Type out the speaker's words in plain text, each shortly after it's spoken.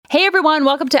Hey everyone,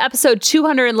 welcome to episode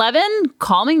 211,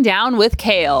 Calming Down with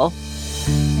Kale.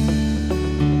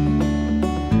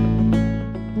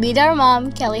 Meet our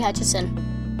mom, Kelly Hutchison.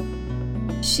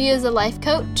 She is a life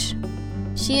coach.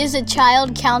 She is a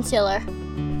child counselor.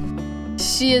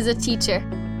 She is a teacher.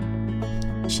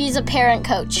 She's a parent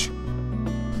coach.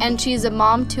 And she's a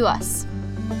mom to us.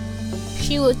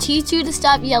 She will teach you to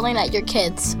stop yelling at your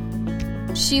kids.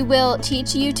 She will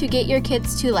teach you to get your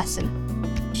kids to listen.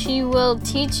 She will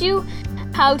teach you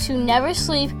how to never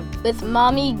sleep with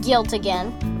mommy guilt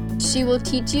again. She will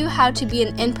teach you how to be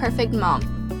an imperfect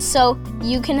mom, so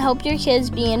you can help your kids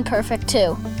be imperfect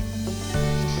too.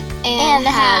 And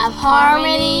have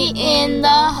harmony in the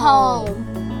home.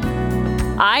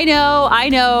 I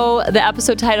know, the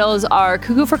episode titles are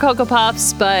Cuckoo for Cocoa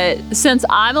Puffs, but since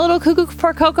I'm a little cuckoo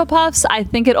for Cocoa Puffs, I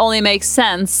think it only makes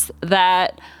sense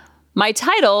that my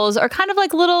titles are kind of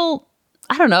like little,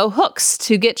 hooks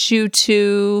to get you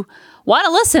to want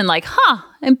to listen,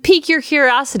 and pique your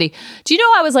curiosity. Do you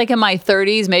know I was in my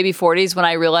 30s, maybe 40s when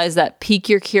I realized that pique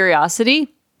your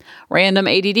curiosity, random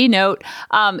ADD note,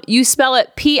 you spell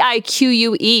it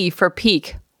P-I-Q-U-E for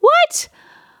pique. What?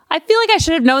 I feel like I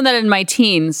should have known that in my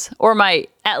teens or my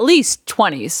at least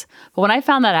 20s. But when I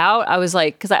found that out, I was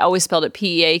like, because I always spelled it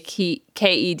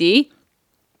P-E-A-K-E-D,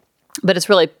 but it's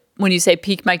really, when you say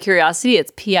pique my curiosity,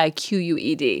 it's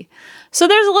P-I-Q-U-E-D. So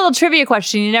there's a little trivia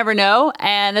question you never know,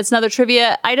 and it's another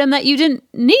trivia item that you didn't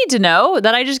need to know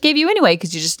that I just gave you anyway,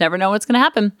 because you just never know what's going to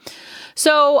happen.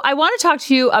 So I want to talk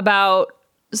to you about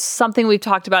something we've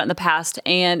talked about in the past,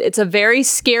 and it's a very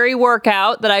scary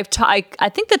workout that I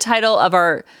think the title of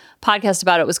our podcast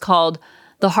about it was called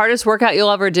The Hardest Workout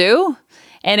You'll Ever Do.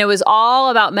 And it was all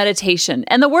about meditation.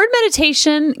 And the word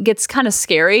meditation gets kind of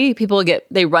scary.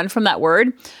 They run from that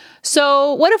word.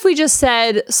 So what if we just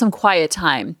said some quiet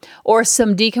time or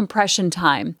some decompression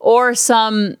time or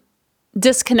some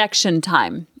disconnection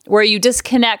time where you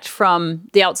disconnect from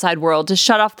the outside world to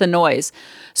shut off the noise?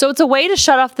 So it's a way to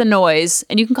shut off the noise,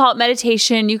 and you can call it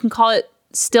meditation. You can call it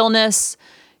stillness.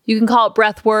 You can call it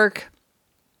breath work.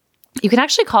 You can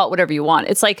actually call it whatever you want.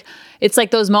 It's like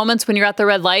those moments when you're at the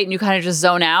red light and you kind of just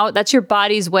zone out. That's your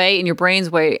body's way and your brain's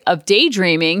way of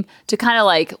daydreaming to kind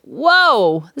of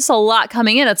whoa, this is a lot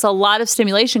coming in. It's a lot of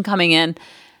stimulation coming in.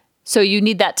 So you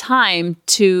need that time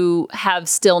to have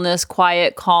stillness,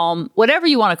 quiet, calm, whatever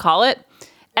you want to call it.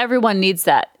 Everyone needs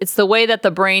that. It's the way that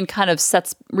the brain kind of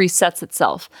resets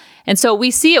itself. And so we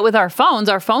see it with our phones.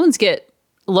 Our phones get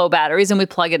low batteries and we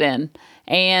plug it in.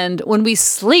 And when we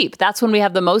sleep, that's when we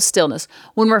have the most stillness.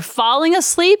 When we're falling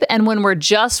asleep and when we're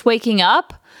just waking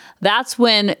up, that's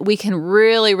when we can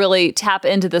really, really tap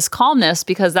into this calmness,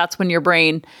 because that's when your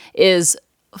brain is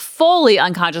fully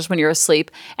unconscious when you're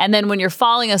asleep. And then when you're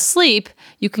falling asleep,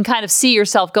 you can kind of see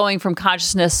yourself going from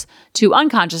consciousness to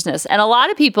unconsciousness. And a lot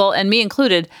of people, and me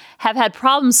included, have had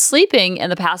problems sleeping in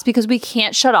the past because we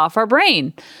can't shut off our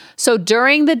brain. So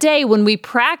during the day, when we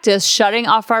practice shutting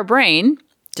off our brain,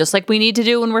 just like we need to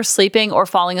do when we're sleeping or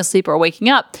falling asleep or waking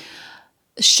up,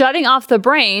 shutting off the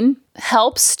brain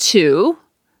helps to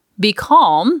be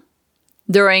calm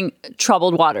during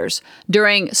troubled waters,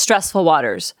 during stressful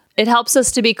waters. It helps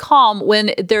us to be calm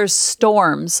when there's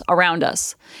storms around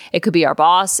us. It could be our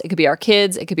boss, it could be our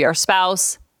kids, it could be our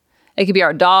spouse, it could be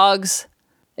our dogs,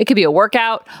 it could be a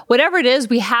workout. Whatever it is,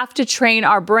 we have to train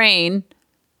our brain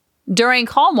during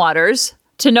calm waters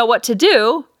to know what to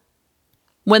do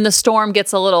when the storm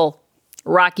gets a little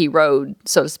rocky road,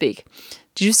 so to speak.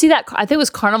 Did you see that? I think it was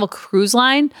Carnival Cruise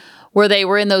Line, where they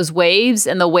were in those waves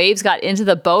and the waves got into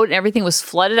the boat and everything was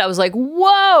flooded. I was like,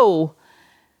 whoa,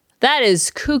 that is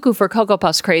cuckoo for Cocoa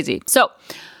Puffs crazy. So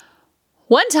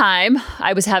one time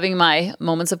I was having my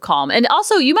moments of calm. And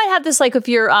also you might have this if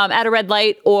you're at a red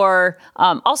light, or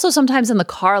also sometimes in the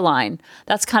car line.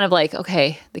 That's kind of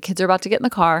okay, the kids are about to get in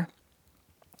the car.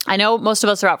 I know most of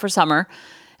us are out for summer,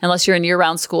 unless you're in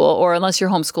year-round school or unless you're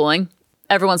homeschooling.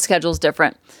 Everyone's schedule is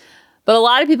different. But a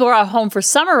lot of people are at home for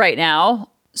summer right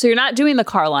now, so you're not doing the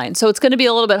car line. So it's going to be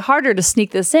a little bit harder to sneak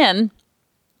this in.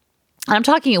 And I'm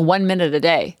talking in 1 minute a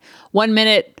day. 1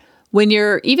 minute you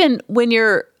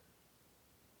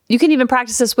can even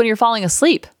practice this when you're falling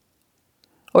asleep,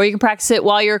 or you can practice it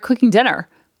while you're cooking dinner.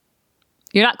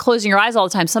 You're not closing your eyes all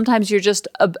the time. Sometimes you're just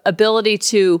ability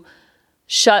to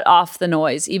shut off the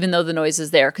noise, even though the noise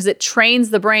is there, because it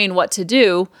trains the brain what to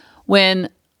do when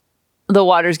the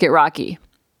waters get rocky.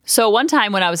 So one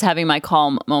time when I was having my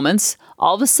calm moments,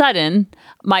 all of a sudden,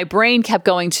 my brain kept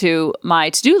going to my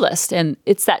to-do list, and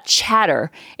it's that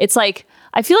chatter. It's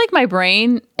I feel like my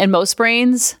brain, and most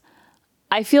brains,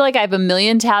 I feel like I have a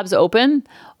million tabs open,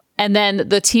 and then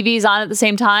the TV's on at the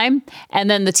same time, and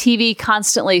then the TV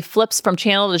constantly flips from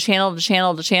channel to channel to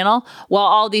channel to channel while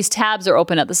all these tabs are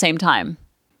open at the same time.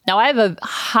 Now, I have a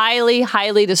highly,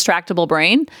 highly distractible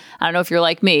brain. I don't know if you're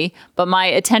like me, but my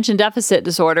attention deficit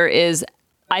disorder is,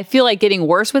 I feel like, getting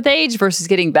worse with age versus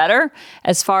getting better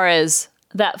as far as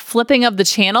that flipping of the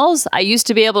channels. I used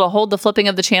to be able to hold the flipping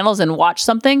of the channels and watch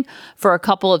something for a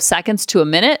couple of seconds to a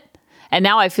minute. And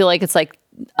now I feel like it's like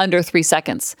under 3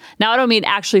 seconds. Now, I don't mean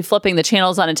actually flipping the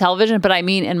channels on a television, but I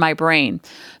mean in my brain.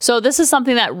 So this is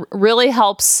something that really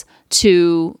helps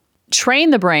to train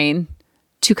the brain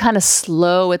to kind of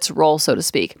slow its roll, so to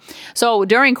speak. So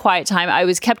during quiet time, I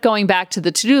was kept going back to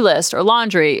the to-do list or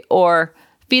laundry or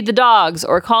feed the dogs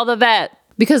or call the vet,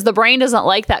 because the brain doesn't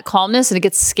like that calmness and it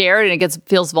gets scared and it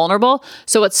feels vulnerable.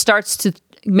 So it starts to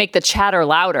make the chatter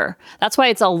louder. That's why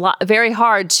it's very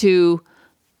hard to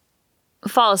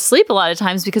fall asleep a lot of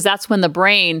times, because that's when the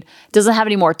brain doesn't have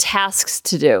any more tasks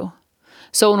to do.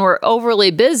 So when we're overly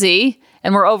busy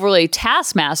and we're overly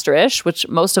taskmaster-ish, which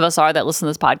most of us are that listen to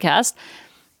this podcast,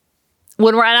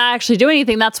 when we're not actually doing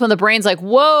anything, that's when the brain's like,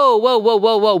 whoa, whoa, whoa,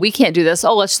 whoa, whoa, we can't do this.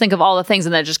 Oh, let's think of all the things.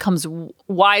 And then it just comes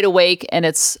wide awake and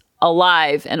it's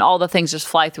alive and all the things just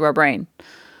fly through our brain.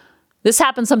 This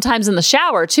happens sometimes in the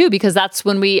shower too, because that's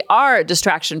when we are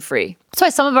distraction free. That's why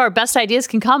some of our best ideas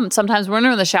can come sometimes when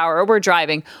we're in the shower or we're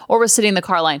driving or we're sitting in the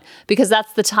car line, because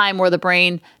that's the time where the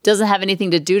brain doesn't have anything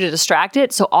to do to distract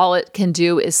it. So all it can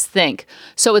do is think.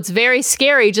 So it's very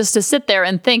scary just to sit there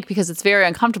and think, because it's very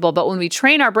uncomfortable. But when we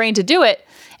train our brain to do it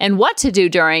and what to do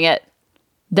during it,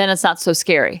 then it's not so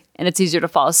scary and it's easier to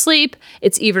fall asleep.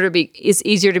 It's easier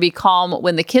to be calm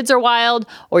when the kids are wild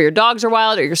or your dogs are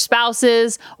wild or your spouse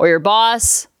is or your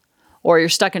boss or you're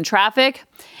stuck in traffic.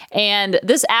 And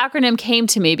this acronym came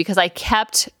to me because I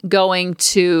kept going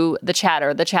to the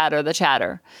chatter, the chatter, the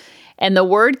chatter. And the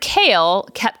word KALE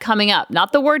kept coming up,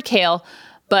 not the word kale,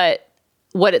 but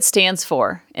what it stands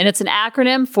for. And it's an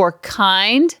acronym for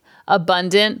kind,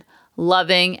 abundant,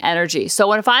 loving energy.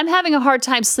 So if I'm having a hard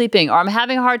time sleeping, or I'm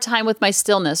having a hard time with my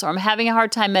stillness, or I'm having a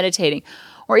hard time meditating,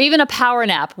 or even a power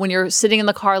nap when you're sitting in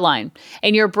the car line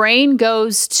and your brain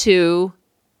goes to,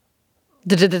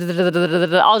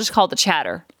 I'll just call it the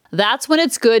chatter. That's when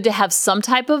it's good to have some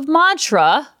type of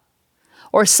mantra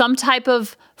or some type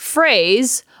of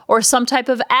phrase or some type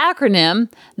of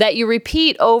acronym that you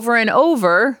repeat over and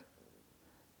over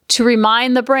to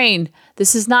remind the brain,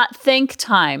 this is not think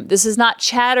time. This is not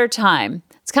chatter time.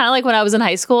 It's kind of like when I was in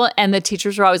high school and the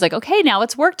teachers were always like, okay, now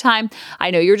it's work time.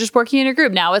 I know you're just working in a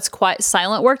group. Now it's quiet,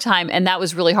 silent work time. And that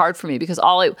was really hard for me, because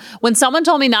when someone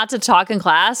told me not to talk in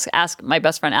class, ask my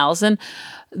best friend Allison,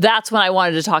 that's when I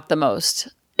wanted to talk the most.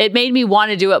 It made me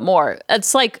want to do it more.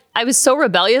 It's like I was so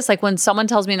rebellious. Like when someone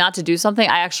tells me not to do something,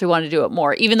 I actually want to do it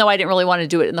more, even though I didn't really want to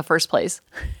do it in the first place.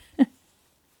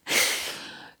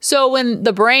 So when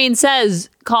the brain says,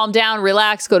 calm down,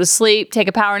 relax, go to sleep, take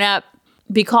a power nap,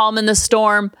 be calm in the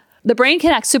storm, the brain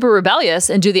can act super rebellious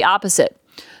and do the opposite.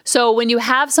 So when you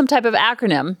have some type of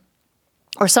acronym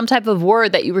or some type of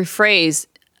word that you rephrase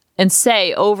and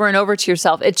say over and over to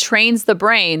yourself, it trains the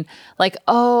brain like,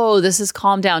 oh, this is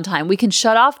calm down time. We can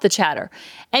shut off the chatter.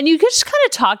 And you can just kind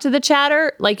of talk to the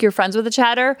chatter like you're friends with the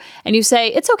chatter, and you say,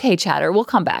 it's okay, chatter. We'll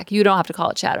come back. You don't have to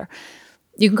call it chatter.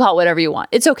 You can call it whatever you want.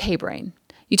 It's okay, brain.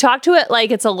 You talk to it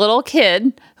like it's a little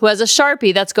kid who has a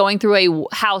Sharpie that's going through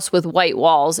a house with white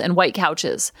walls and white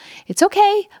couches. It's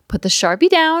okay. Put the Sharpie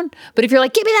down. But if you're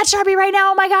like, give me that Sharpie right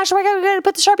now. Oh my gosh, we're going to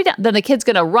put the Sharpie down. Then the kid's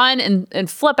going to run and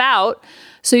flip out.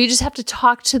 So you just have to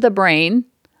talk to the brain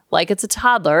like it's a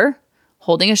toddler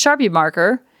holding a Sharpie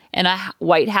marker in a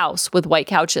white house with white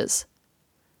couches.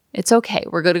 It's okay.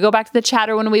 We're going to go back to the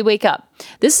chatter when we wake up.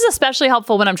 This is especially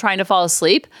helpful when I'm trying to fall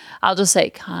asleep. I'll just say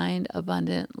kind,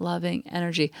 abundant, loving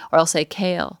energy. Or I'll say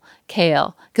KALE,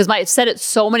 KALE. Because I've said it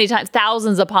so many times,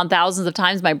 thousands upon thousands of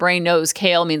times, my brain knows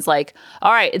KALE means like,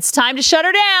 all right, it's time to shut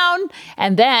her down.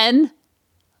 And then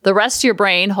the rest of your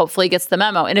brain hopefully gets the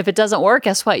memo. And if it doesn't work,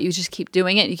 guess what? You just keep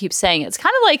doing it. You keep saying it. It's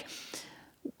kind of like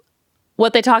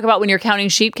what they talk about when you're counting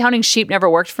sheep. Counting sheep never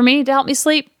worked for me to help me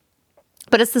sleep.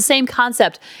 But it's the same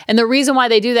concept. And the reason why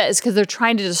they do that is because they're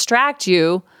trying to distract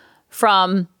you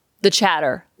from the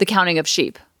chatter, the counting of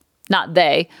sheep. Not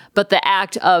they, but the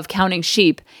act of counting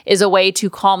sheep is a way to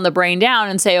calm the brain down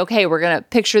and say, okay, we're going to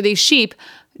picture these sheep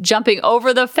jumping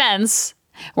over the fence.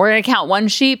 We're going to count 1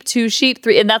 sheep, 2 sheep,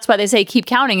 3. And that's why they say keep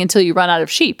counting until you run out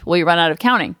of sheep. Well, you run out of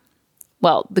counting.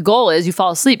 Well, the goal is you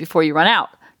fall asleep before you run out,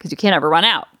 because you can't ever run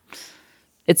out.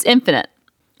 It's infinite.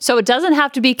 So it doesn't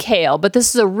have to be KALE, but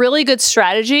this is a really good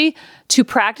strategy to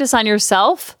practice on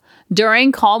yourself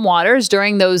during calm waters,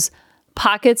 during those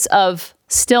pockets of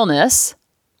stillness,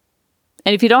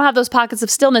 And if you don't have those pockets of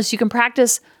stillness, you can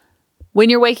practice when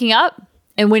you're waking up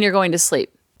and when you're going to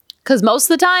sleep. Because most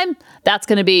of the time, that's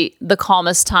going to be the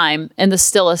calmest time and the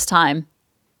stillest time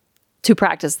to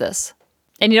practice this.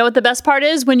 And you know what the best part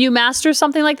is? When you master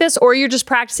something like this, or you're just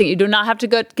practicing, you do not have to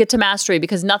get to mastery,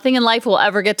 because nothing in life will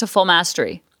ever get to full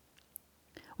mastery.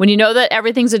 When you know that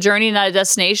everything's a journey, not a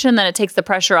destination, then it takes the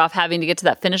pressure off having to get to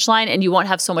that finish line, and you won't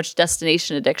have so much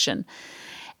destination addiction.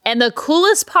 And the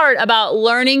coolest part about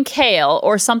learning KALE,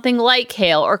 or something like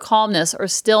KALE, or calmness, or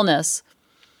stillness,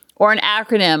 or an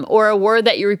acronym, or a word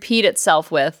that you repeat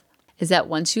itself with, is that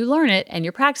once you learn it and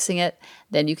you're practicing it,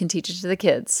 then you can teach it to the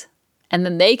kids. And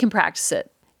then they can practice it.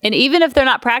 And even if they're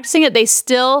not practicing it, they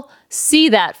still see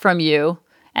that from you.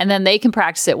 And then they can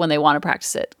practice it when they want to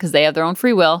practice it, because they have their own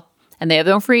free will and they have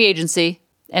their own free agency.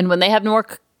 And when they have more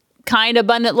kind,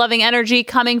 abundant, loving energy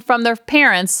coming from their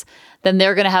parents, then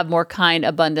they're going to have more kind,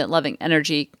 abundant, loving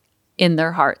energy in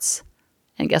their hearts.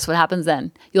 And guess what happens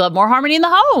then? You'll have more harmony in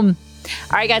the home.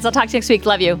 All right, guys, I'll talk to you next week.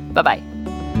 Love you. Bye-bye.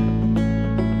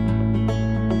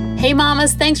 Hey,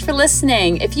 mamas, thanks for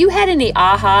listening. If you had any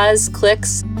ahas,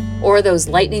 clicks, or those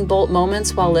lightning bolt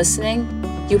moments while listening,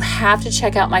 you have to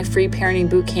check out my free parenting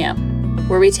bootcamp,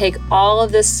 where we take all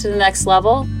of this to the next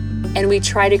level and we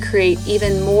try to create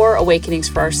even more awakenings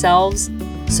for ourselves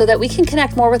so that we can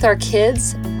connect more with our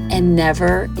kids and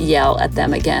never yell at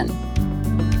them again.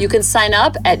 You can sign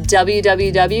up at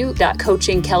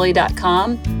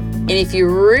www.coachingkelly.com. And if you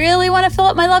really want to fill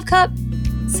up my love cup,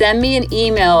 send me an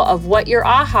email of what your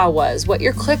aha was, what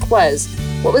your click was,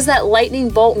 what was that lightning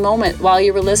bolt moment while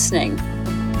you were listening.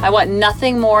 I want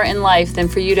nothing more in life than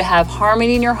for you to have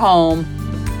harmony in your home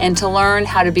and to learn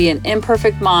how to be an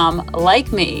imperfect mom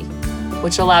like me,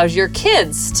 which allows your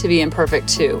kids to be imperfect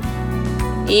too,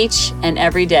 each and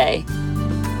every day.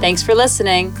 Thanks for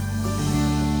listening.